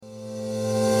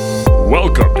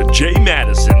Welcome to Jay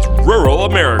Matteson's Rural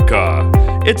America.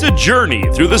 It's a journey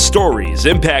through the stories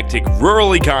impacting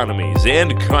rural economies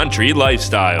and country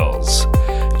lifestyles.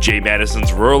 Jay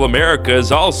Matteson's Rural America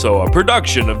is also a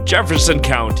production of Jefferson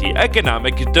County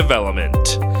Economic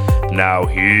Development. Now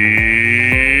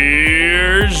here's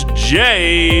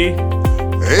Jay.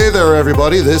 Hey there,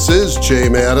 everybody. This is Jay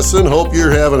Matteson. Hope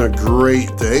you're having a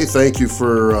great day. Thank you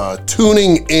for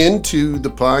tuning in to the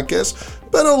podcast.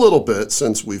 Been a little bit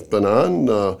since we've been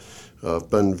on. I've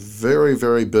been very,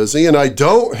 very busy. And I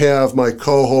don't have my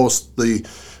co-host, the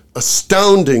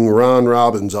astounding Ron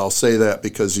Robbins. I'll say that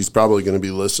because he's probably going to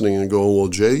be listening and going, well,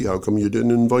 Jay, how come you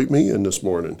didn't invite me in this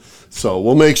morning? So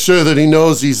we'll make sure that he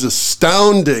knows he's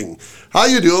astounding. How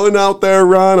you doing out there,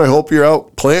 Ron? I hope you're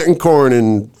out planting corn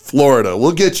in Florida.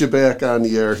 We'll get you back on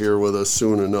the air here with us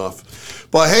soon enough.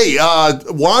 But hey,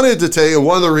 wanted to tell you,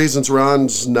 one of the reasons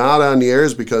Ron's not on the air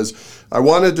is because I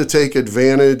wanted to take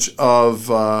advantage of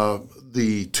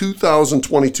the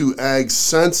 2022 Ag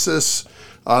Census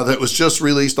that was just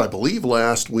released, I believe,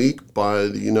 last week by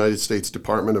the United States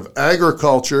Department of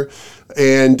Agriculture.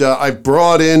 And I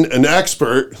brought in an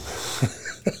expert,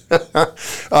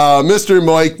 Mr.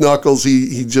 Mike Nuchols.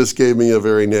 He just gave me a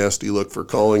very nasty look for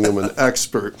calling him an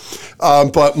expert.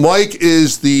 But Mike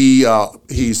is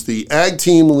he's the ag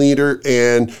team leader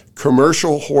and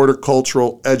commercial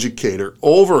horticultural educator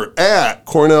over at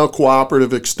Cornell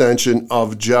Cooperative Extension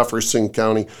of Jefferson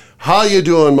County. How you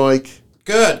doing, Mike?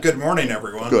 Good. Good morning,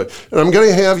 everyone. Good. And I'm going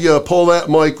to have you pull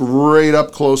that mic right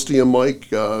up close to you, Mike,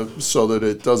 so that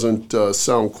it doesn't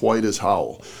sound quite as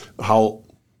hollow. Yeah,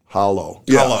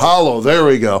 hollow. There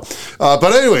we go.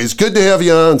 But anyways, good to have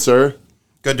you on, sir.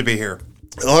 Good to be here.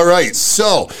 All right.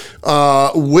 So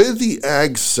with the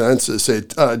Ag Census,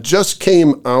 it just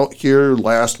came out here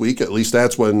last week. At least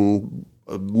that's when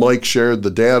Mike shared the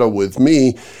data with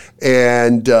me.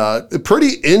 And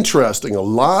pretty interesting. A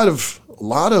lot of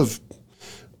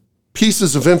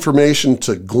pieces of information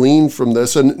to glean from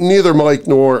this, and neither Mike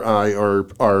nor I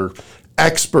are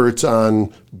experts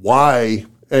on why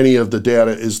any of the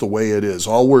data is the way it is.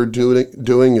 All we're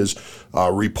doing is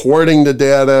reporting the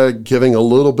data, giving a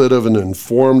little bit of an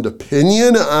informed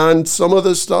opinion on some of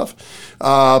this stuff.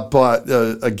 But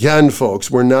again, folks,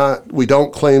 we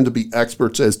don't claim to be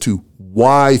experts as to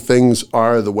why things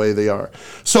are the way they are.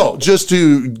 So just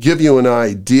to give you an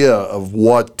idea of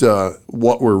what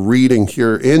we're reading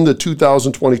here in the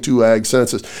 2022 Ag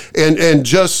Census, and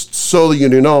just so you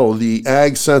know, the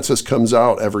Ag Census comes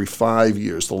out every 5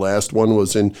 years. The last one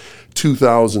was in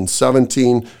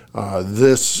 2017.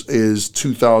 This is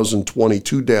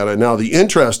 2022 data. Now, the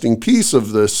interesting piece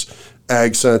of this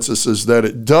Ag Census is that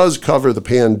it does cover the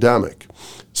pandemic.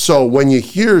 So when you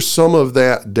hear some of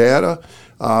that data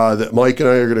that Mike and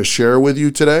I are going to share with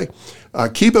you today,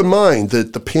 keep in mind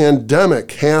that the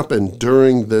pandemic happened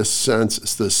during this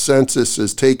census. The census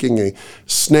is taking a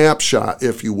snapshot,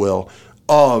 if you will,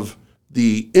 of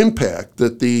the impact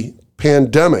that the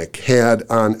pandemic had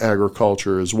on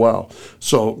agriculture as well.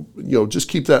 So, just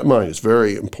keep that in mind. It's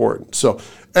very important. So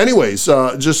anyways,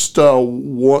 just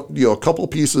a couple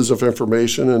pieces of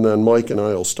information, and then Mike and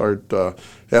I will start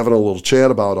having a little chat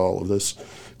about all of this.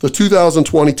 The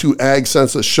 2022 Ag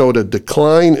Census showed a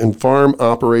decline in farm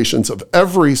operations of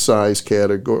every size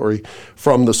category,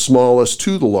 from the smallest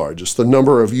to the largest. The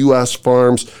number of U.S.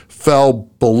 farms fell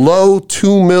below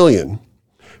 2 million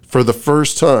for the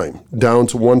first time, down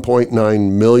to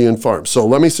 1.9 million farms. So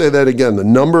let me say that again. The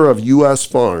number of U.S.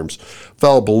 farms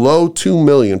fell below 2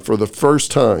 million for the first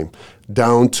time,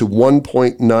 down to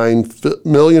 1.9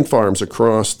 million farms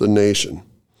across the nation.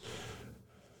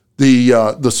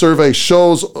 The survey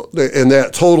shows, and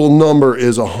that total number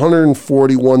is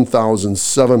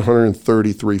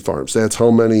 141,733 farms. That's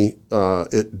how many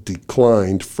it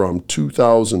declined from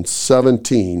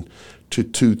 2017 to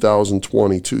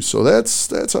 2022. So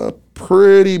that's a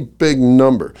pretty big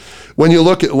number. When you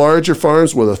look at larger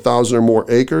farms with 1,000 or more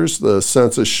acres, the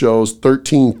census shows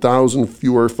 13,000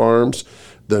 fewer farms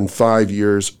than 5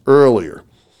 years earlier.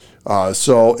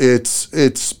 So it's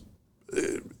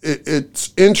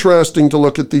interesting to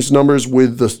look at these numbers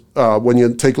with when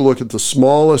you take a look at the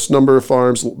smallest number of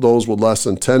farms, those with less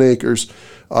than 10 acres.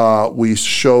 We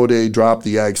showed a drop.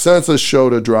 The Ag Census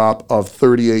showed a drop of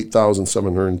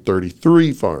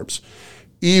 38,733 farms.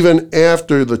 Even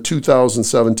after the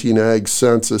 2017 Ag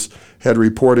Census had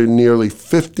reported nearly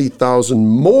 50,000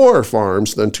 more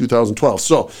farms than 2012.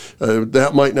 So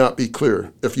that might not be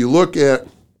clear. If you look at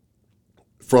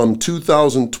from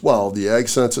 2012, the Ag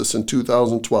Census in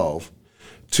 2012,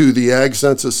 to the Ag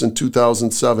Census in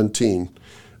 2017,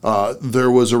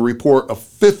 there was a report of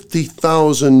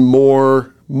 50,000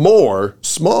 more more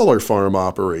smaller farm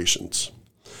operations.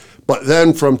 But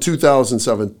then from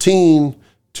 2017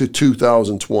 to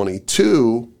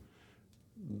 2022,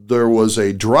 there was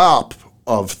a drop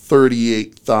of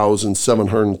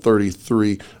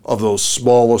 38,733 of those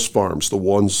smallest farms, the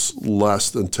ones less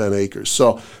than 10 acres.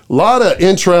 So a lot of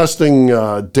interesting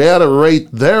data right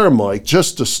there, Mike,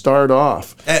 just to start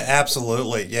off.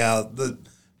 Absolutely, yeah.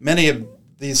 Many of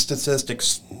these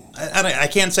statistics, I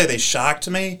can't say they shocked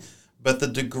me, but the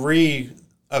degree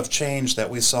of change that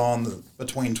we saw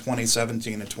between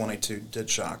 2017 and 22 did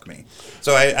shock me.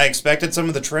 So I expected some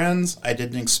of the trends. I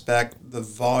didn't expect the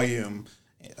volume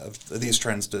of these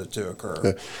trends to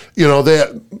occur. You know,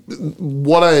 that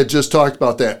what I had just talked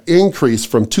about, that increase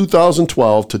from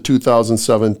 2012 to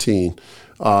 2017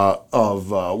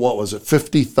 of what was it,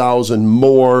 50,000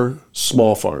 more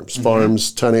small farms,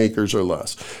 farms 10 acres or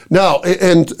less. Now,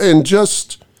 and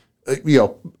just, you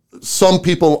know, some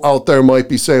people out there might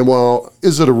be saying, well,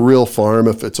 is it a real farm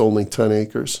if it's only 10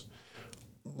 acres?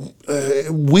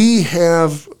 We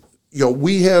have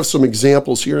some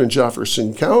examples here in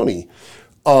Jefferson County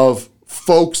of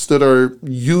folks that are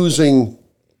using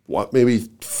maybe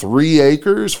 3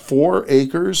 acres, 4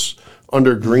 acres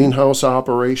under greenhouse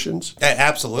operations.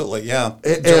 Absolutely, yeah.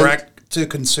 Direct to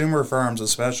consumer farms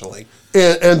especially.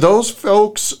 And those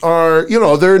folks are, you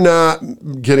know, they're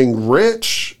not getting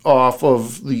rich off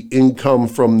of the income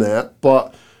from that,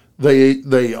 but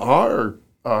they are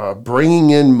bringing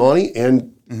in money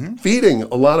and feeding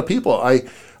a lot of people.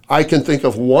 I can think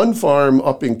of one farm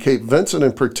up in Cape Vincent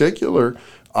in particular.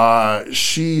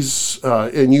 She's,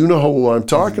 and you know who I'm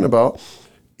talking about,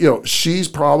 you know, she's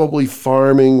probably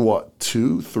farming,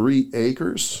 2-3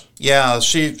 acres? Yeah,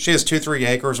 she has 2-3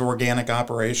 acres organic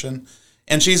operation.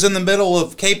 And she's in the middle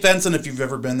of Cape Vincent. If you've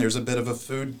ever been, there's a bit of a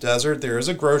food desert. There is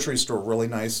a grocery store, really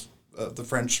nice, the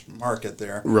French market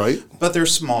there. Right. But they're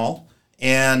small,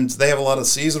 and they have a lot of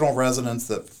seasonal residents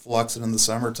that flux in the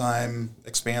summertime,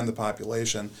 expand the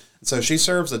population. So she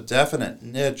serves a definite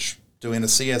niche doing a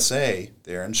CSA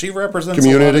there, and she represents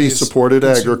community-supported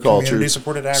agriculture.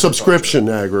 Community-supported agriculture. Subscription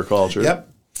agriculture. Yep.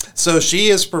 So she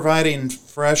is providing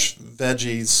fresh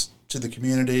veggies to the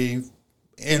community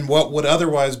in what would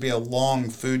otherwise be a long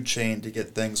food chain to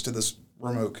get things to this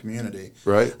remote community.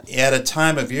 Right. At a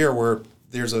time of year where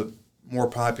there's a more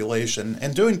population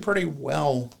and doing pretty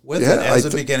well with it as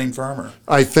a beginning farmer.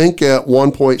 I think at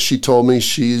one point she told me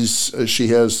she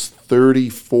has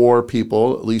 34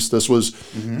 people, at least this was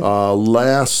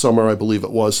last summer, I believe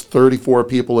it was, 34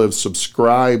 people have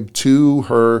subscribed to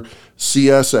her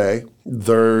CSA.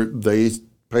 They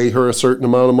pay her a certain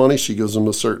amount of money. She gives them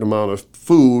a certain amount of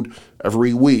food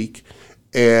every week.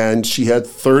 And she had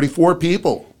 34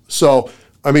 people. So,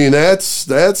 I mean,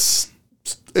 that's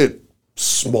it.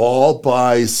 Small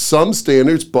by some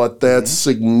standards, but that's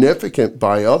significant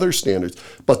by other standards.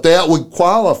 But that would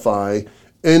qualify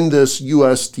in this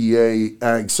USDA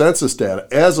Ag Census data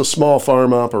as a small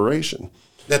farm operation.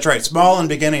 That's right. Small and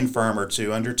beginning farmer,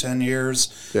 too, under 10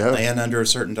 years and under a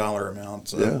certain dollar amount.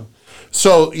 So. Yeah.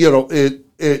 So, you know,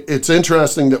 it's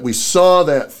interesting that we saw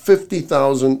that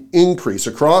 50,000 increase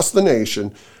across the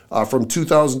nation from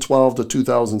 2012 to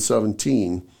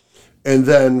 2017. And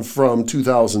then from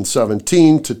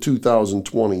 2017 to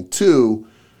 2022,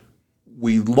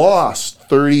 we lost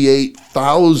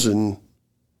 38,000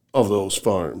 of those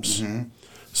farms.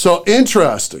 So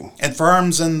interesting. And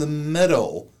farms in the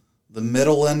middle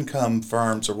income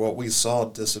farms are what we saw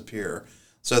disappear.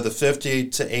 So the 50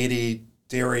 to 80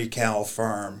 dairy cow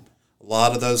farm, a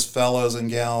lot of those fellows and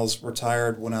gals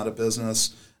retired, went out of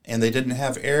business, and they didn't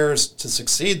have heirs to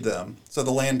succeed them, so the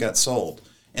land got sold.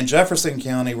 In Jefferson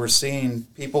County, we're seeing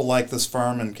people like this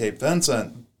farm in Cape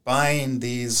Vincent buying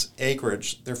these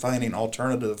acreage. They're finding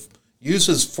alternative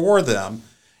uses for them,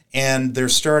 and they're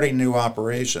starting new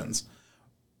operations.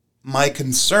 My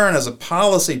concern as a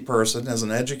policy person, as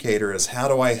an educator, is how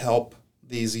do I help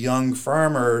these young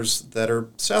farmers that are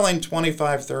selling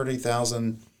 25,000,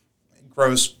 30,000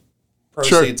 gross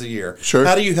proceeds a year? Sure.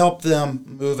 How do you help them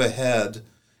move ahead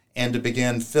and to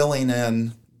begin filling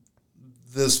in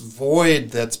this void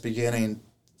that's beginning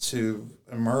to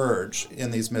emerge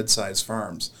in these mid-sized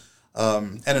farms?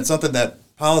 And it's something that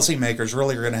policymakers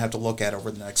really are going to have to look at over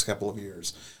the next couple of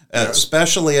years,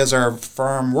 especially as our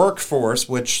farm workforce,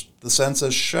 which the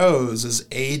census shows is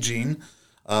aging.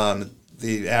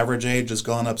 The average age has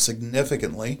gone up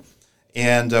significantly,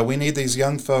 and we need these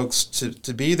young folks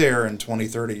to be there in 20,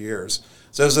 30 years.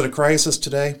 So is it a crisis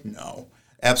today? No,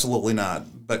 absolutely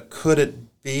not. But could it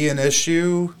be an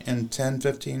issue in 10,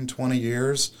 15, 20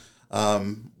 years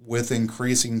with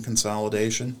increasing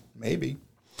consolidation? Maybe.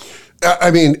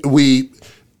 I mean,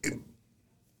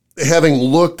 having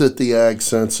looked at the ag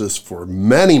census for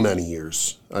many, many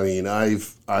years, I mean,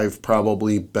 I've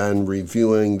probably been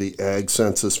reviewing the ag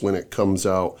census when it comes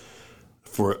out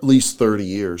for at least 30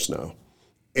 years now.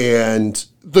 And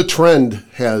the trend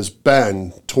has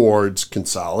been towards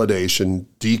consolidation,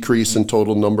 decrease in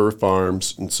total number of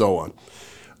farms, and so on.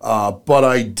 But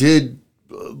I did,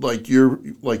 like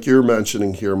you're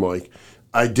mentioning here, Mike,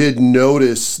 I did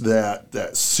notice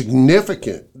that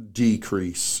significant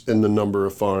decrease in the number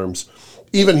of farms,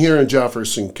 even here in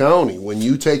Jefferson County. When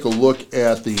you take a look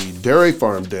at the dairy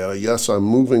farm data, yes, I'm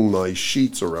moving my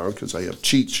sheets around because I have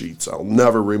cheat sheets. I'll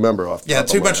never remember off the top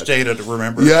too of my much head. data to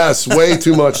remember. Yes, way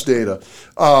too much data.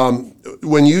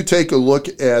 When you take a look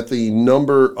at the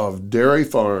number of dairy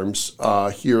farms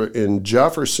here in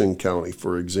Jefferson County,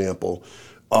 for example,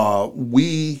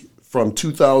 we, from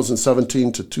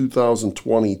 2017 to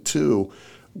 2022,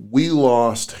 we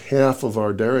lost half of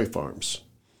our dairy farms.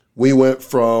 We went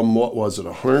from,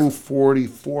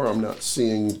 144? I'm not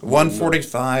seeing.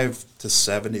 145 to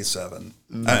 77.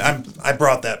 I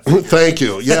brought that. Thank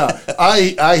you. Yeah,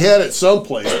 I had it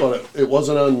someplace, but it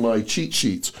wasn't on my cheat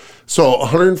sheets. So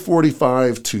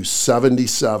 145 to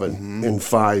 77 in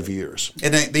 5 years.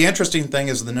 And the interesting thing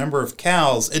is the number of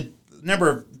cows. The number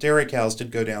of dairy cows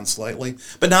did go down slightly,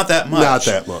 but not that much. Not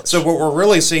that much. So what we're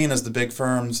really seeing is the big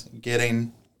firms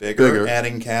getting bigger,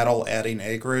 adding cattle, adding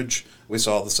acreage. We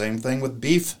saw the same thing with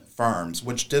beef farms,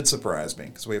 which did surprise me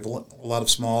because we have a lot of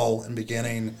small and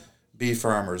beginning beef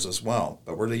farmers as well.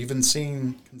 But we're even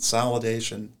seeing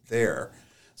consolidation there.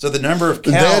 So the number of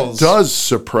cows... That does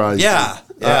surprise me. Yeah.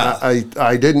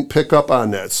 I didn't pick up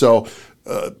on that. So...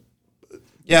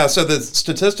 so the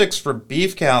statistics for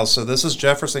beef cows, so this is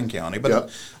Jefferson County, but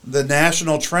the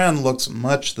national trend looks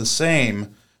much the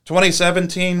same.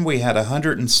 2017, we had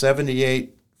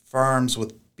 178 farms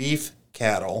with beef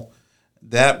cattle.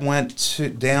 That went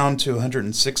down to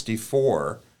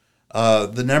 164.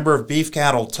 The number of beef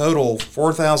cattle total,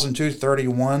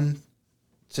 4,231.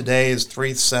 Today is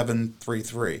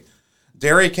 3,733.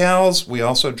 Dairy cows, we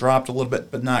also dropped a little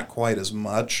bit, but not quite as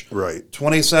much. Right.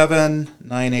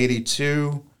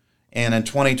 27,982. And in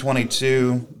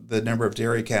 2022, the number of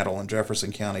dairy cattle in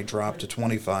Jefferson County dropped to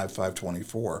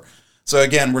 25,524. So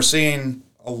again, we're seeing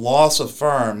a loss of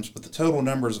farms, but the total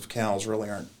numbers of cows really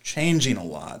aren't changing a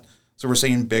lot. So we're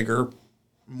seeing bigger,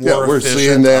 more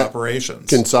efficient operations.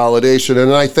 Consolidation.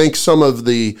 And I think some of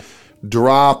the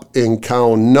drop in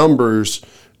cow numbers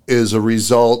is a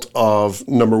result of,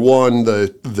 number one,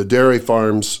 the dairy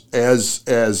farms,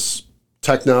 as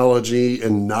technology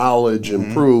and knowledge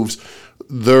improves,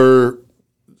 they're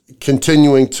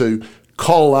continuing to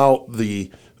call out the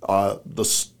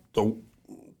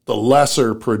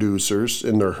lesser producers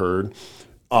in their herd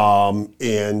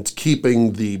and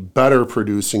keeping the better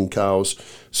producing cows,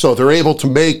 so they're able to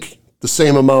make the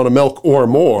same amount of milk or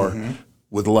more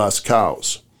with less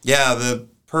cows. Yeah, the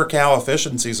per cow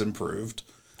efficiency's improved.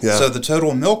 Yeah. So the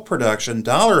total milk production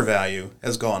dollar value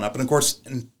has gone up, and of course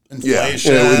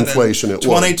inflation. Inflation.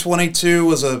 2022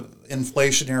 was a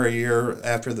inflationary year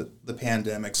after the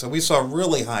pandemic, so we saw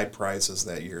really high prices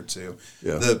that year too.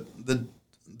 Yeah.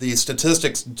 The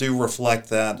statistics do reflect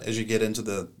that as you get into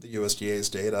the USDA's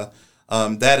data.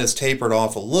 That has tapered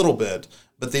off a little bit,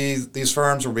 but these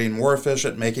farms were being more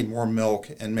efficient, making more milk,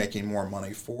 and making more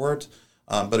money for it.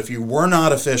 But if you were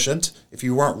not efficient, if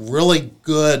you weren't really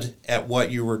good at what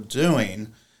you were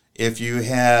doing, if you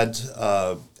had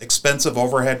expensive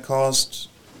overhead costs,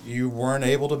 you weren't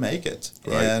able to make it.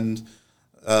 Right. And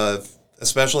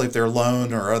especially if they're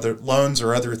loans or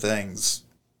other things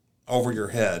over your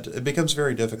head, it becomes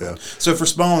very difficult. Yeah. So for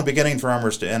small and beginning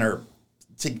farmers to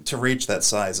reach that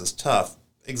size is tough.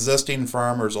 Existing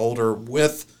farmers, older,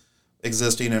 with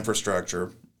existing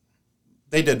infrastructure,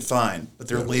 they did fine, but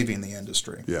they're leaving the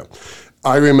industry. Yeah.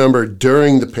 I remember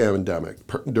during the pandemic,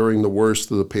 during the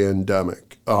worst of the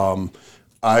pandemic,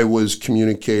 I was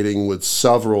communicating with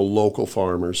several local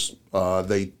farmers.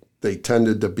 They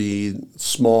tended to be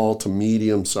small to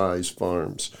medium-sized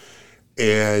farms.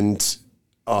 And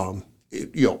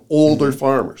older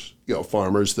farmers,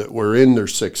 farmers that were in their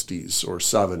 60s or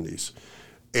 70s.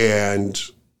 And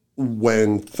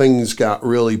when things got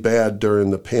really bad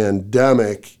during the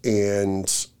pandemic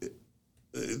and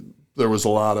there was a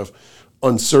lot of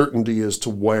uncertainty as to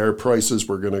where prices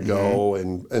were going to go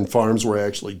and farms were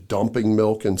actually dumping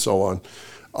milk and so on,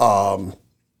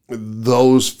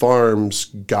 those farms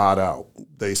got out.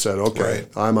 They said, okay,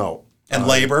 I'm out. And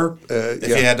labor, if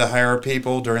you had to hire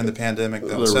people during the pandemic,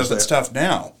 it's tough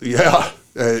now. Yeah,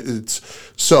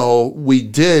 so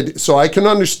I can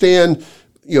understand,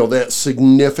 that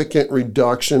significant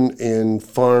reduction in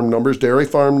farm numbers, dairy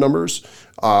farm numbers.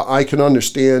 I can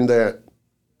understand that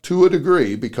to a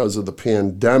degree because of the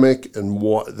pandemic and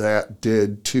what that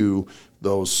did to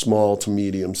those small to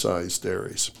medium-sized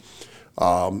dairies.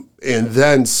 And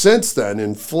then since then,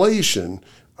 inflation,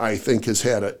 I think, has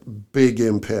had a big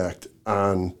impact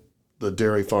on the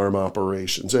dairy farm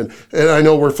operations. And I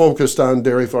know we're focused on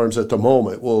dairy farms at the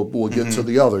moment. We'll get to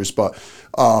the others, but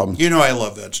I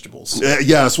love vegetables.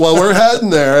 yes, well, we're heading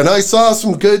there, and I saw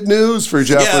some good news for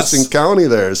Jefferson County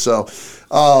there. So,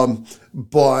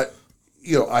 but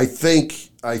I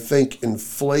think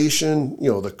inflation,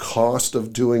 the cost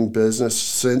of doing business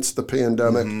since the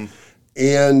pandemic,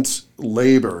 and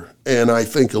labor, and I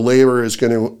think labor is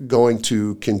going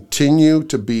to continue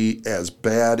to be as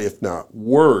bad, if not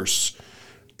worse,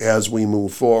 as we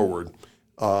move forward,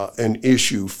 an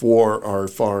issue for our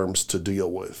farms to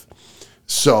deal with.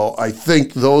 So I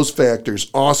think those factors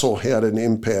also had an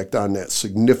impact on that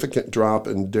significant drop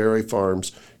in dairy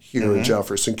farms here in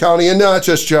Jefferson County, and not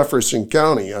just Jefferson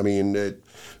County. I mean,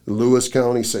 Lewis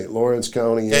County, St. Lawrence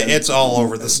County. It's all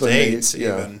over the states,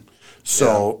 even.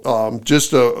 So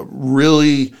just a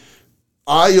really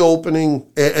eye-opening,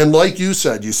 and like you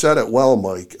said it well,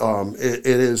 Mike, it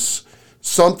is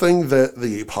something that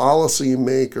the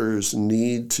policymakers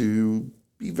need to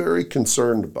be very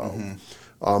concerned about,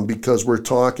 because we're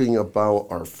talking about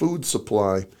our food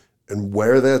supply and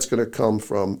where that's going to come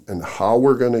from and how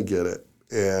we're going to get it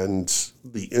and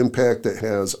the impact it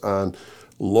has on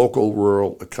local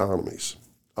rural economies.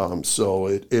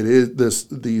 So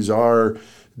these are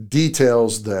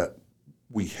details that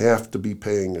we have to be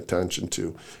paying attention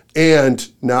to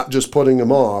and not just putting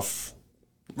them off.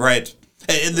 Right.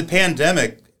 In the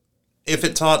pandemic, if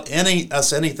it taught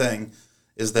us anything,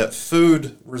 is that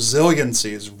food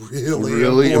resiliency is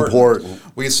really important.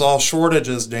 We saw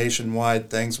shortages nationwide.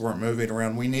 Things weren't moving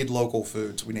around. We need local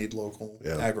foods. We need local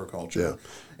agriculture. Yeah.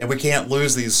 And we can't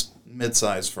lose these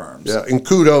mid-sized farms. Yeah, and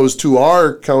kudos to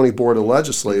our County Board of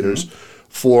Legislators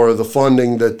for the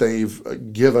funding that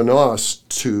they've given us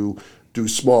to do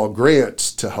small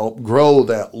grants to help grow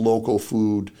that local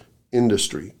food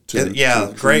industry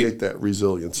to create that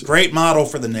resiliency. Great model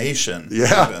for the nation.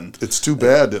 Yeah, even. It's too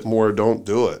bad that more don't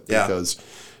do it because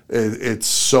it's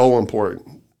so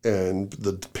important. And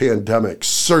the pandemic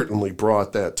certainly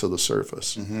brought that to the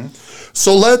surface.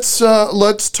 So let's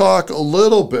talk a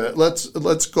little bit.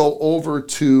 Let's go over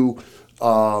to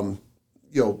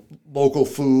local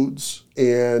foods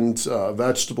and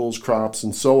vegetables, crops,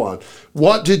 and so on.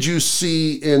 What did you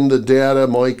see in the data,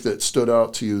 Mike, that stood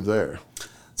out to you there?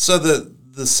 So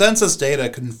the census data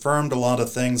confirmed a lot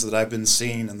of things that I've been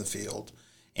seeing in the field.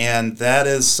 And that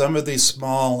is some of these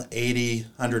small 80,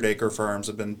 100-acre farms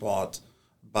have been bought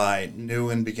by new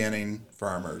and beginning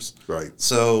farmers. Right.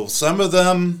 So some of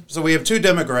them, we have two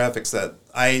demographics that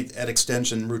I, at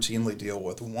Extension, routinely deal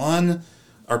with. One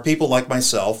are people like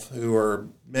myself who are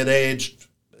mid-aged,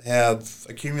 have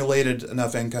accumulated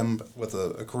enough income with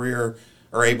a career,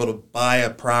 are able to buy a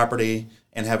property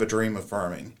and have a dream of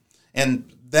farming.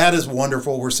 And that is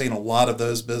wonderful. We're seeing a lot of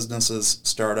those businesses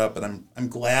start up, and I'm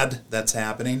glad that's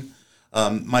happening.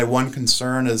 My one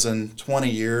concern is in 20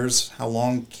 years, how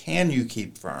long can you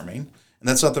keep farming? And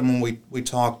that's something when we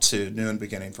talk to new and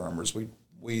beginning farmers,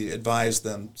 we advise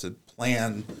them to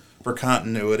plan for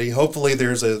continuity. Hopefully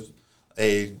there's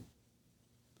a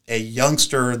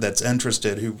youngster that's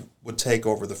interested who would take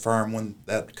over the farm when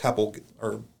that couple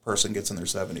or person gets in their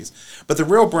 70s. But the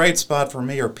real bright spot for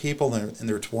me are people in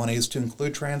their 20s, to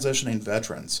include transitioning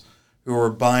veterans who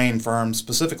are buying farms,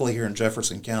 specifically here in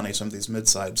Jefferson County, some of these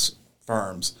mid-sized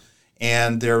farms.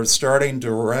 And they're starting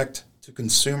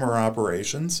direct-to-consumer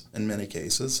operations in many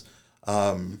cases.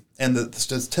 And the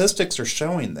statistics are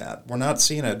showing that. We're not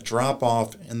seeing a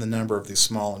drop-off in the number of these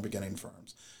small and beginning farms.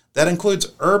 That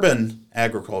includes urban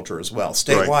agriculture as well.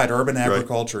 Statewide, urban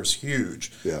agriculture is huge.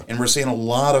 Yeah. And we're seeing a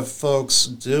lot of folks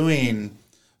doing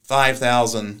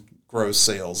 5,000 gross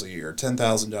sales a year,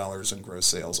 $10,000 in gross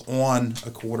sales on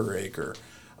a quarter acre.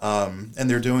 And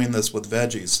they're doing this with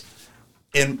veggies.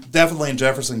 And definitely in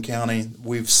Jefferson County,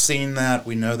 we've seen that.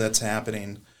 We know that's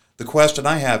happening. The question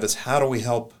I have is, how do we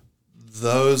help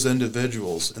those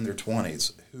individuals in their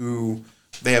 20s who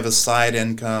they have a side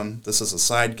income, this is a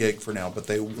side gig for now, but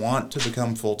they want to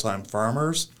become full-time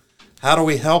farmers? How do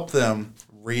we help them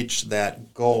reach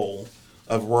that goal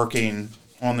of working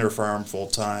on their farm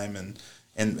full-time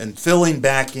and filling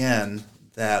back in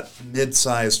that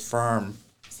mid-sized farm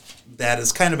that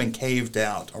has kind of been caved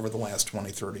out over the last 20,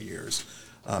 30 years?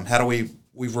 How do we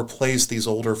replace these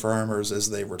older farmers as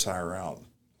they retire out?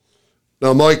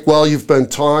 Now, Mike, while you've been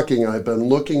talking, I've been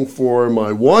looking for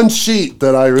my one sheet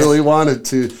that I really wanted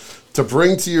to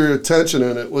bring to your attention,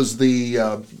 and it was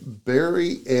the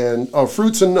berry and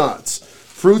fruits and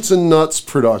nuts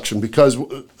production, because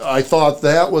I thought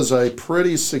that was a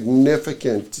pretty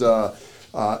significant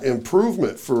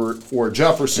improvement for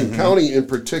Jefferson County in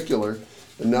particular.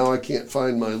 And now I can't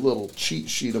find my little cheat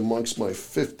sheet amongst my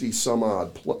 50 some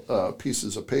odd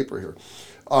pieces of paper here.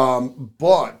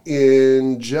 But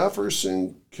in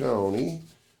Jefferson County,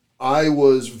 I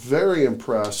was very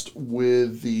impressed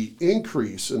with the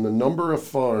increase in the number of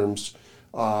farms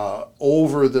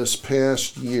over this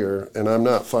past year, and I'm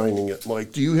not finding it.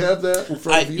 Mike, do you have that in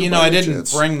front of you? I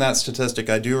didn't bring that statistic.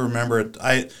 I do remember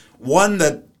it. One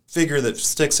figure that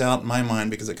sticks out in my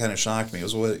mind because it kind of shocked me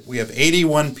was we have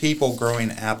 81 people growing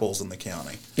apples in the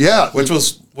county. Yeah, which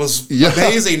was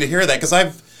amazing to hear that, because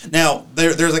now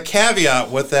there's a caveat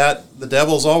with that. The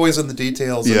devil's always in the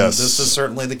details. And yes, this is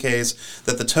certainly the case,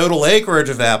 that the total acreage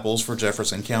of apples for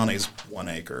Jefferson County is 1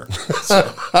 acre.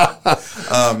 So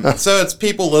it's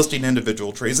people listing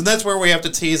individual trees, and that's where we have to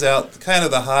tease out kind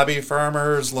of the hobby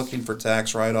farmers looking for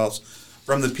tax write-offs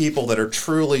from the people that are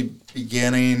truly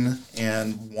beginning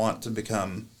and want to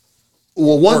become.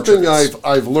 Well, one thing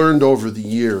I've learned over the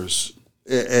years,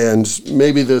 and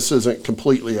maybe this isn't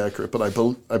completely accurate, but I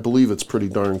believe it's pretty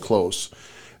darn close,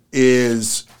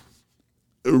 is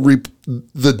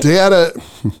the data.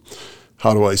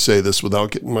 How do I say this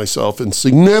without getting myself in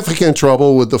significant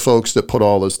trouble with the folks that put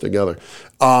all this together?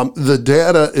 The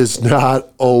data is not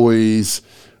always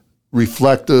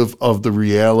reflective of the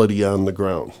reality on the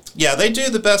ground. Yeah, they do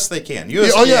the best they can.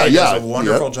 USDA does a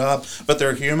wonderful job, but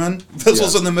they're human. This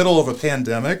was in the middle of a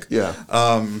pandemic. Yeah.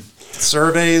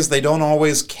 Surveys, they don't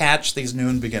always catch these new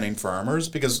and beginning farmers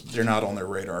because they're not on their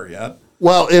radar yet.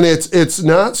 Well, and it's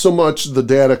not so much the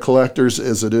data collectors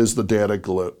as it is the data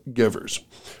givers.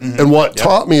 Mm-hmm. And what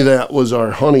taught me that was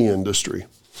our honey industry.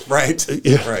 Right.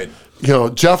 Right.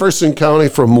 Jefferson County,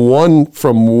 from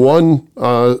one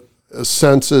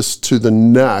census to the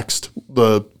next,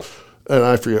 and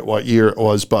I forget what year it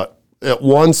was, but at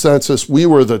one census, we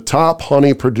were the top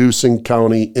honey producing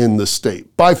county in the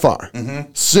state by far.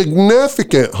 Mm-hmm.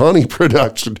 Significant honey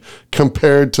production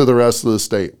compared to the rest of the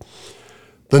state.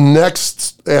 The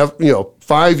next,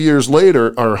 5 years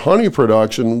later, our honey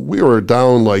production, we were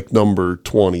down like number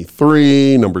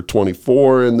 23, number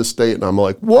 24 in the state, and I'm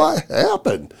like, what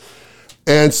happened?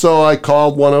 And so I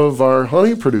called one of our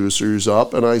honey producers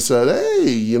up, and I said,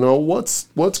 hey, what's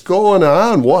going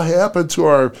on? What happened to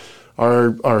our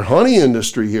honey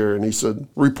industry here? And he said,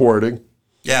 reporting.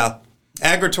 Yeah.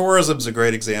 Agritourism is a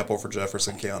great example for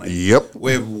Jefferson County. Yep.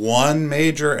 We have one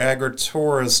major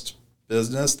agritourist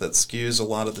business that skews a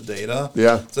lot of the data.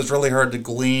 Yeah. So it's really hard to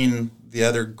glean the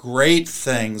other great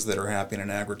things that are happening in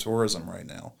agritourism right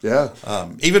now. Yeah.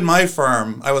 Even my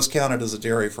farm, I was counted as a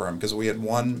dairy farm because we had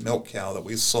one milk cow that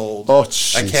we sold a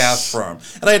calf from.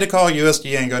 And I had to call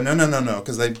USDA and go, no,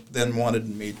 because they then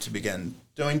wanted me to begin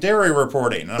doing dairy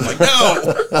reporting. And I'm like,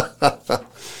 no.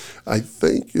 I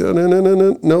think,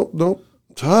 no.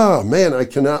 Oh, man, I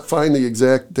cannot find the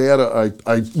exact data.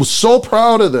 I was so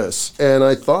proud of this, and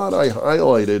I thought I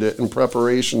highlighted it in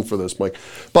preparation for this, Mike.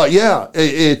 But, yeah,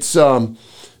 it's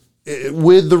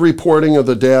with the reporting of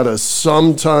the data,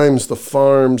 sometimes the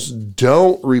farms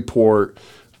don't report,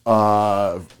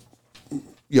 all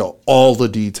the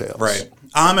details. Right.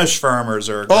 Amish farmers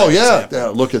are a great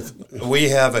example. We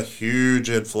have a huge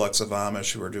influx of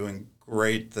Amish who are doing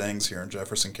great things here in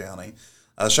Jefferson County.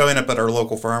 Showing up at our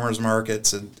local farmers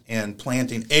markets and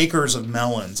planting acres of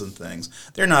melons and things.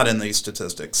 They're not in these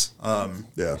statistics.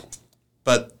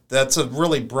 But that's a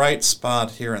really bright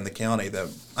spot here in the county that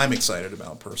I'm excited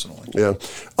about personally. Yeah.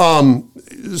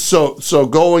 So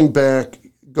going back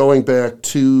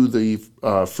to the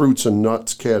fruits and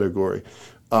nuts category,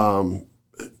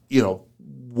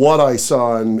 what I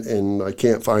saw, and I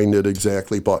can't find it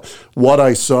exactly, but what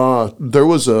I saw, there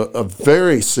was a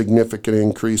very significant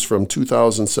increase from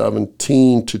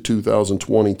 2017 to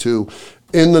 2022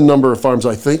 in the number of farms.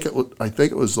 I think it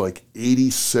was like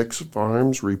 86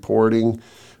 farms reporting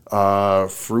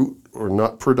fruit or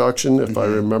nut production, if I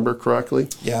remember correctly.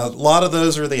 Yeah, a lot of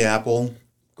those are the apple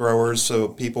growers, so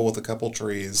people with a couple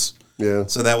trees. Yeah.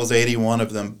 So that was 81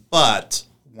 of them, but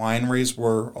wineries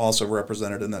were also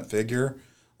represented in that figure.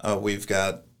 We've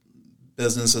got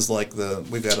businesses like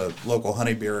we've got a local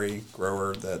honeyberry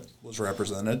grower that was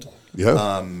represented.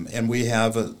 Yeah. And we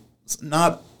have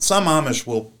some Amish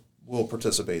will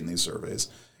participate in these surveys.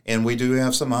 And we do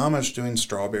have some Amish doing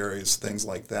strawberries, things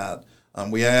like that.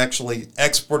 We actually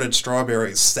exported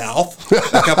strawberries south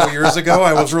a couple years ago.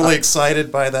 I was really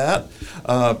excited by that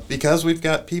because we've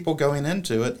got people going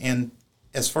into it. And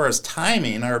as far as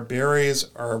timing, our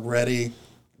berries are ready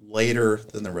later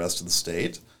than the rest of the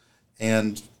state,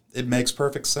 and it makes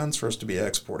perfect sense for us to be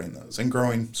exporting those and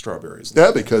growing strawberries.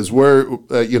 Yeah, because we're,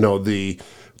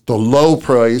 the low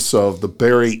price of the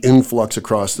berry influx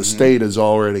across the state has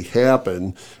already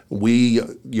happened. We,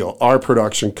 our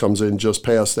production comes in just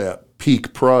past that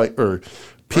peak price or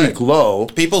peak low.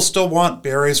 People still want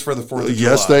berries for the 4th of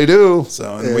July. Yes, they do.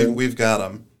 So, and we've got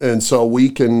them. And so we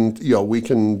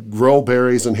can grow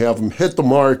berries and have them hit the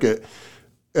market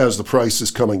as the price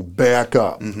is coming back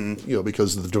up,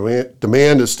 because the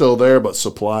demand is still there, but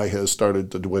supply has started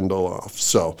to dwindle off.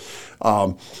 So,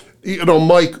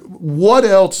 Mike, what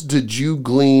else did you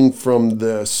glean from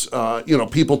this?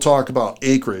 People talk about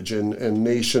acreage and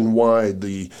nationwide,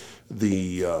 the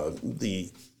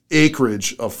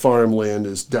acreage of farmland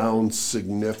is down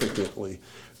significantly.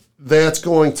 That's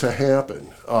going to happen.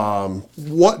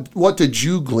 What did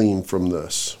you glean from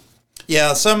this?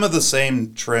 Yeah, some of the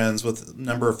same trends with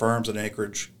number of farms and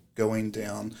acreage going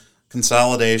down,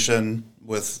 consolidation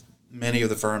with many of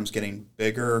the firms getting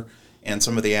bigger, and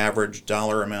some of the average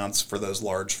dollar amounts for those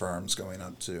large farms going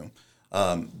up too.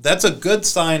 That's a good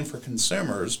sign for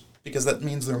consumers because that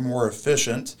means they're more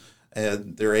efficient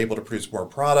and they're able to produce more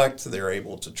product. They're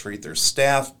able to treat their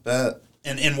staff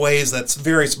in ways that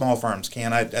very small farms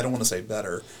can. I don't want to say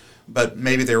better, but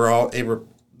maybe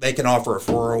they can offer a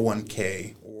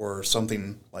 401k or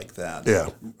something like that. Yeah,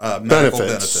 medical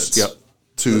benefits. Yep,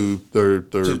 to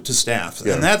to staff,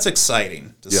 and that's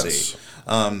exciting to see.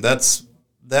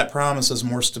 That promises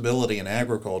more stability in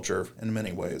agriculture in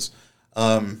many ways,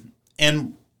 and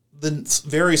the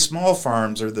very small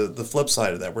farms are the flip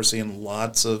side of that. We're seeing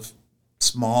lots of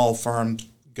small farms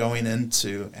going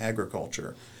into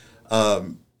agriculture.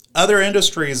 Other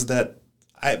industries that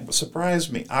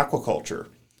surprised me, aquaculture.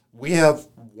 We have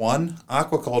one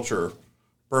aquaculture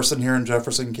person here in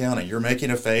Jefferson County. You're making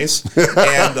a face,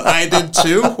 and I did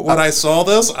too when I saw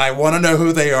this. I want to know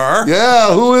who they are.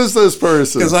 Yeah, who is this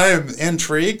person? Because I am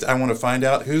intrigued. I want to find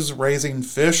out who's raising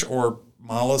fish or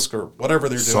mollusk or whatever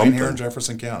they're doing here in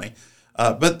Jefferson County.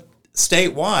 But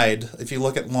statewide, if you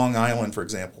look at Long Island, for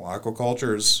example,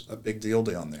 aquaculture is a big deal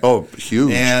down there. Oh,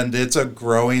 huge. And it's a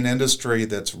growing industry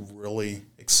that's really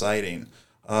exciting.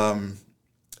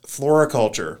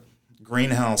 Floriculture,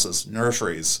 greenhouses,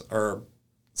 nurseries are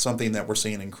something that we're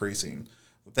seeing increasing.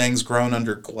 Things grown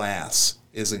under glass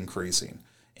is increasing.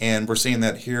 And we're seeing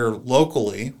that here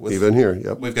locally. Even here,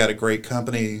 yep. We've got a great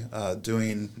company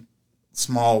doing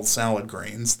small salad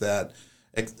greens that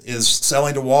is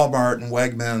selling to Walmart and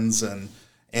Wegmans.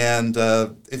 And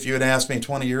if you had asked me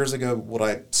 20 years ago, would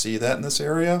I see that in this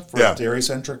area for a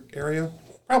dairy-centric area?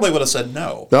 Probably would have said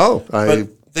no. But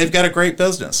they've got a great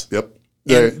business. Yep.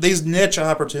 And these niche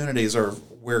opportunities are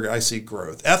where I see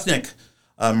growth. Ethnic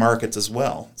markets as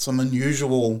well. Some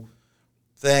unusual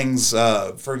things.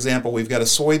 For example, we've got a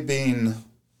soybean.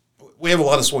 We have a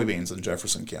lot of soybeans in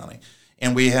Jefferson County.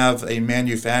 And we have a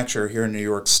manufacturer here in New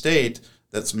York State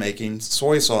that's making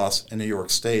soy sauce in New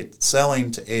York State, selling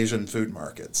to Asian food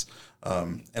markets.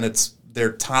 And it's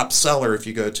their top seller if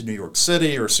you go to New York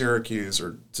City or Syracuse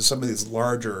or to some of these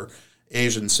larger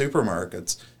Asian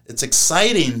supermarkets. It's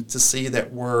exciting to see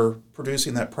that we're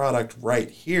producing that product right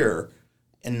here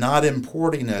and not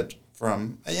importing it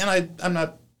from, and I'm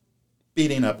not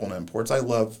beating up on imports. I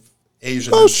love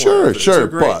Asian imports. Sure.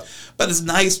 But it's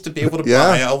nice to be able to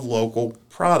buy a local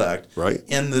product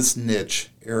in this niche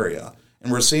area.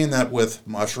 And we're seeing that with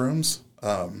mushrooms,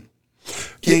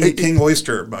 king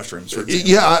oyster mushrooms, for example.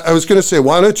 Yeah, I was going to say,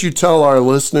 why don't you tell our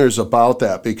listeners about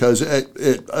that? Because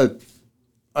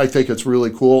I think it's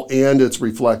really cool, and it's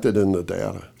reflected in the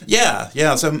data.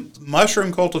 Yeah. So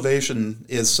mushroom cultivation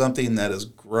is something that is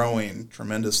growing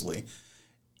tremendously,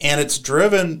 and it's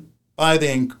driven by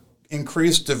the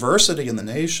increased diversity in the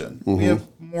nation. Mm-hmm. We have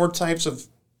more types of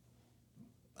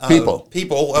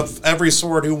people of every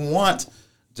sort who want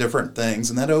different things,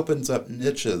 and that opens up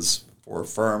niches for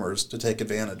farmers to take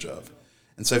advantage of.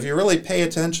 And so if you really pay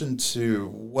attention to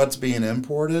what's being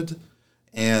imported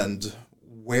and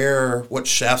what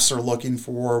chefs are looking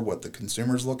for, what the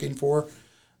consumer's looking for,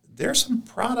 there's some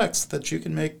products that you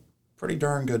can make pretty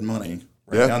darn good money.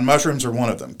 Right? Yeah. And mushrooms are one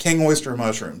of them. King oyster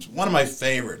mushrooms, one of my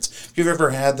favorites. If you've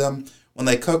ever had them, when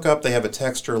they cook up, they have a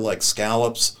texture like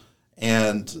scallops,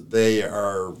 and they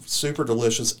are super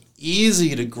delicious,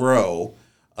 easy to grow,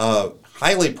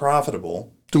 highly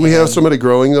profitable. Do we have somebody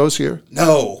growing those here?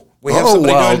 No, We have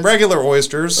somebody wow. doing regular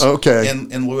oysters. Okay.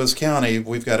 In Lewis County,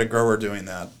 we've got a grower doing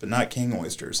that, but not king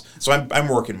oysters. So I'm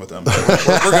working with them.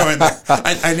 We're going there.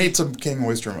 I need some king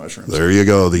oyster mushrooms. There you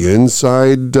go. The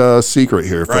inside secret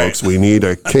here, folks. Right. We need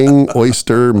a king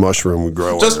oyster mushroom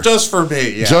grower. Just for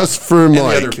me, yeah. Just for and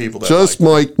Mike. the other people that just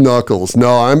like Mike Nuchols.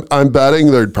 No, I'm betting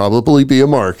there'd probably be a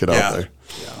market out there.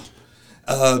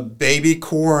 Yeah. Baby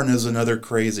corn is another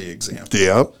crazy example.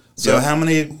 Yep. So how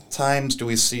many times do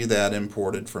we see that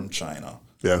imported from China?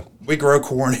 Yeah. We grow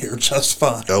corn here just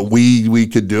fine. We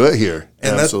could do it here.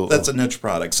 And Absolutely. that's a niche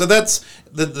product. So that's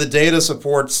the data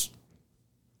supports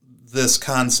this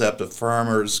concept of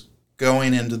farmers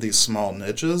going into these small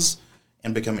niches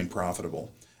and becoming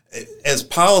profitable. As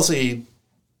policy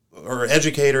or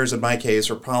educators, in my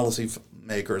case, or policy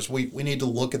makers, we need to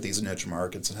look at these niche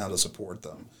markets and how to support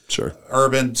them. Sure.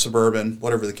 Urban, suburban,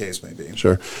 whatever the case may be.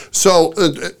 Sure. So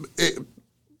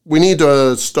we need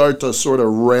to start to sort of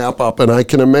wrap up, and I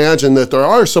can imagine that there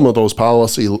are some of those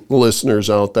policy listeners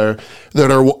out there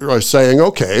that are saying,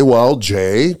 okay, well,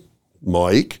 Jay,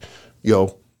 Mike,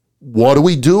 what do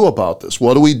we do about this?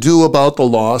 What do we do about the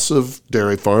loss of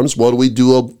dairy farms? What do we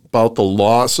do about the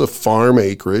loss of farm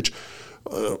acreage?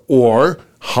 Or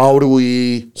how do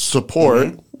we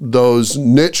support those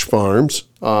niche farms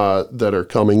that are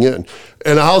coming in?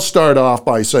 And I'll start off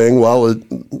by saying, well,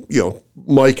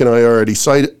 Mike and I already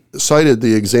cited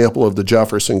the example of the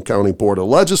Jefferson County Board of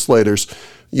Legislators.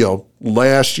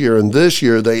 Last year and this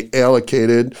year, they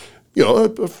allocated,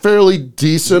 a fairly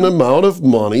decent amount of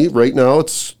money. Right now,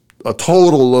 it's a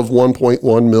total of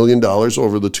 $1.1 million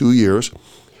over the 2 years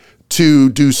to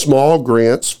do small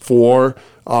grants for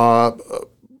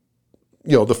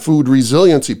the food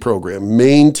resiliency program,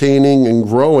 maintaining and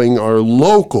growing our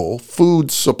local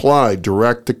food supply,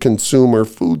 direct-to-consumer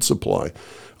food supply.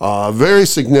 Very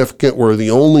significant. We're the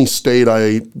only state,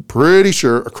 I'm pretty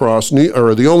sure,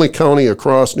 the only county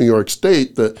across New York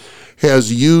State that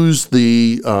has used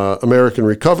the American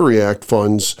Recovery Act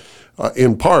funds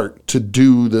in part to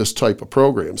do this type of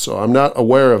program. So I'm not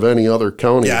aware of any other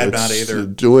county that's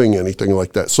doing anything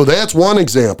like that. So that's one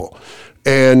example.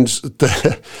 And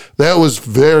that was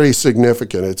very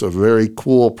significant. It's a very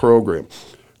cool program.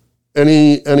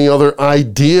 Any other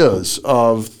ideas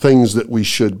of things that we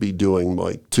should be doing,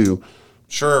 Mike, too?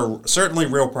 Sure. Certainly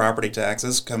real property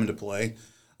taxes come into play.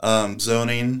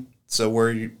 Zoning, so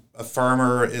where a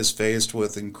farmer is faced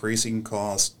with increasing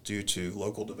costs due to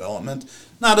local development.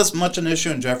 Not as much an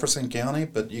issue in Jefferson County,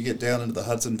 but you get down into the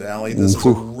Hudson Valley. This is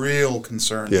a real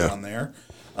concern down there.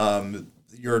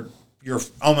 You're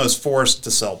almost forced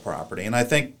to sell property. And I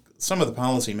think some of the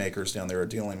policymakers down there are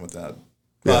dealing with that.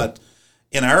 But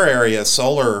in our area,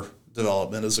 solar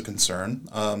development is a concern.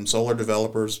 Solar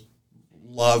developers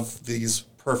love these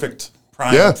perfect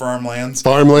prime farmlands.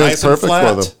 Farmland's nice perfect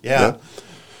for them. Yeah.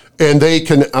 And they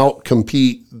can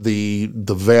outcompete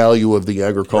the value of the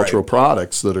agricultural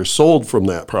products that are sold from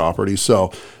that property.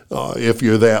 So if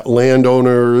you're that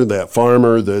landowner, that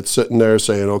farmer that's sitting there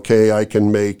saying, okay, I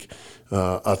can make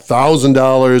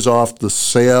 $1,000 off the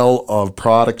sale of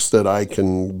products that I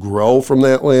can grow from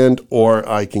that land, or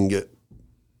I can get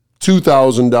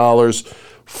 $2,000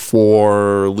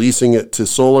 for leasing it to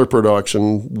solar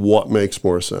production, what makes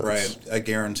more sense? Right, a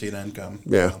guaranteed income.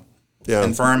 Yeah.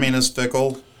 And farming is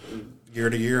fickle. Year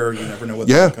to year, you never know what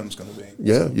the income's going to be.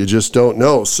 Yeah, you just don't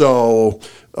know. So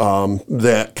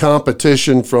that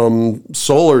competition from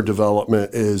solar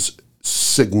development is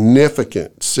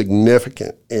significant.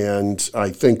 And I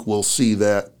think we'll see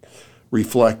that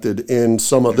reflected in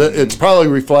some of it's probably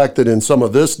reflected in some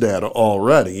of this data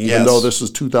already, even though this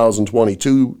is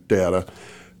 2022 data.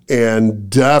 And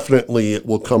definitely it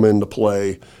will come into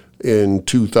play in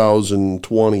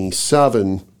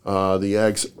 2027, the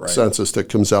ag census that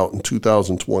comes out in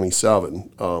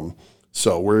 2027.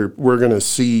 So we're going to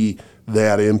see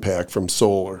that impact from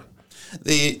solar.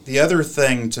 The other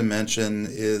thing to mention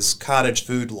is cottage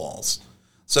food laws.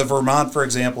 So Vermont, for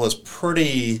example, has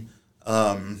pretty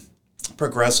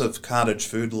progressive cottage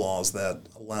food laws that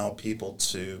allow people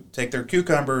to take their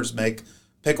cucumbers, make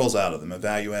pickles out of them, a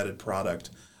value-added product.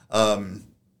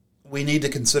 We need to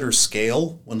consider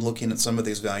scale when looking at some of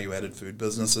these value-added food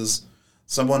businesses.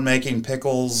 Someone making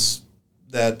pickles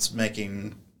that's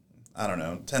making,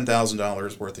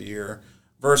 $10,000 worth a year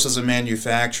versus a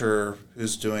manufacturer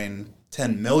who's doing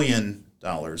 $10 million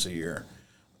a year.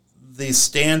 The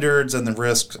standards and the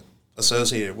risks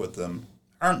associated with them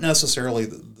aren't necessarily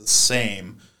the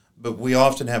same, but we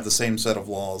often have the same set of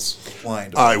laws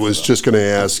applying to I was just going to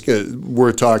ask,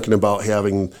 we're talking about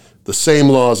having the same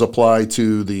laws apply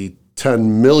to the $10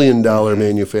 million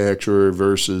manufacturer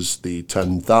versus the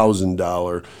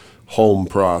 $10,000 home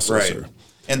processor. Right.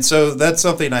 And so that's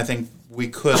something I think we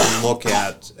could look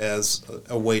at as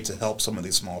a way to help some of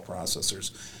these small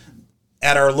processors.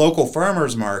 At our local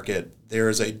farmers market, there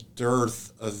is a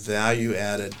dearth of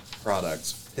value-added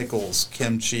products, pickles,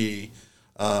 kimchi,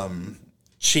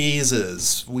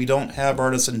 cheeses. We don't have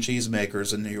artisan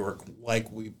cheesemakers in New York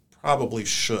like we probably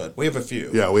should. We have a few.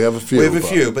 Yeah, we have a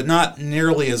few. But not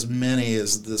nearly as many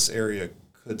as this area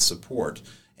could support.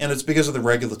 And it's because of the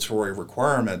regulatory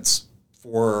requirements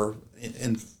for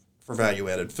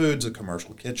value-added foods, a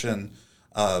commercial kitchen,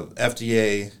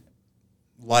 FDA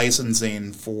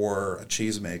licensing for a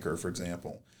cheesemaker, for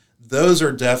example. Those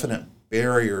are definite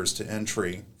barriers to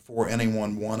entry for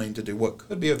anyone wanting to do what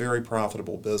could be a very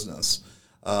profitable business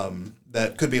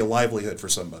that could be a livelihood for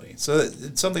somebody. So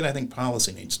it's something I think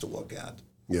policy needs to look at.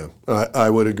 Yeah, I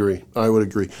would agree.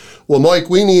 Well, Mike,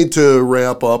 we need to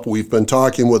wrap up. We've been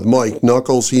talking with Mike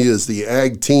Nuchols. He is the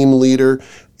Ag Team Leader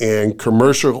and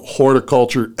Commercial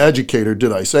Horticulture Educator.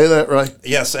 Did I say that right?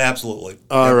 Yes, absolutely.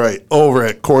 All right, over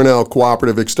at Cornell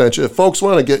Cooperative Extension. If folks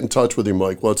want to get in touch with you,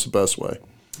 Mike, what's the best way?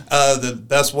 The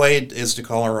best way is to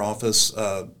call our office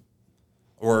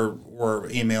or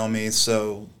email me.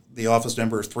 So the office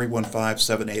number is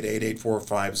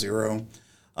 315-788-8450.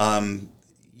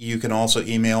 You can also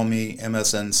email me,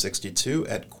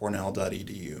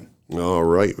 msn62@cornell.edu. All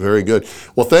right, very good.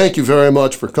 Well, thank you very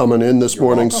much for coming in this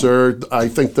morning, welcome. Sir. I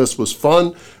think this was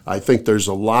fun. I think there's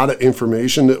a lot of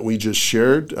information that we just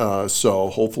shared, so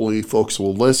hopefully folks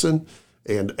will listen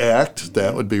and act.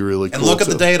 That would be really cool. And look at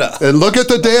the data. And look at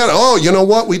the data. Oh, you know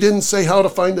what? We didn't say how to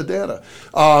find the data.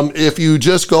 If you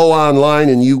just go online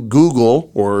and you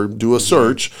Google or do a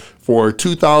search for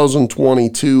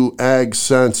 2022 Ag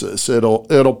Census, it'll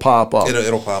pop up.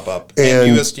 It'll pop up.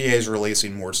 And USDA is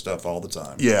releasing more stuff all the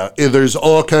time. Yeah, there's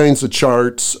all kinds of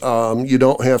charts. You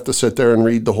don't have to sit there and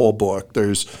read the whole book.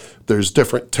 There's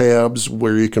different tabs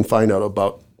where you can find out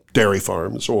about dairy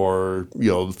farms or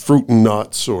fruit and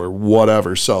nuts or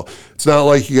whatever. So it's not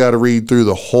like you got to read through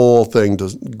the whole thing to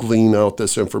glean out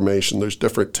this information. There's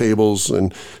different tables,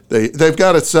 and they've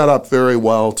got it set up very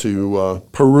well to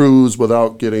peruse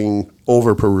without getting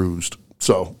over perused.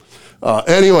 So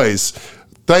anyways,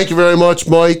 thank you very much,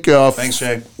 Mike. Thanks,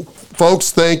 Jay.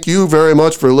 Folks, thank you very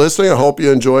much for listening. I hope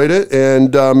you enjoyed it,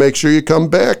 and make sure you come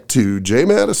back to Jay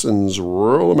Matteson's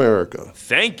Rural America.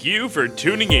 Thank you for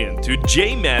tuning in to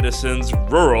Jay Matteson's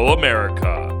Rural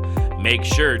America. Make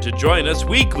sure to join us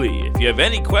weekly. If you have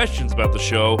any questions about the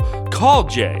show, call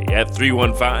Jay at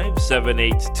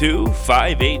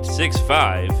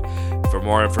 315-782-5865. For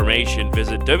more information,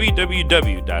 visit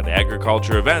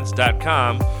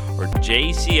www.agricultureevents.com or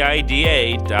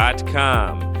jcida.com.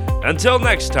 Until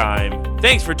next time,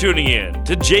 thanks for tuning in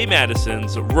to Jay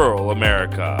Matteson's Rural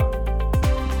America.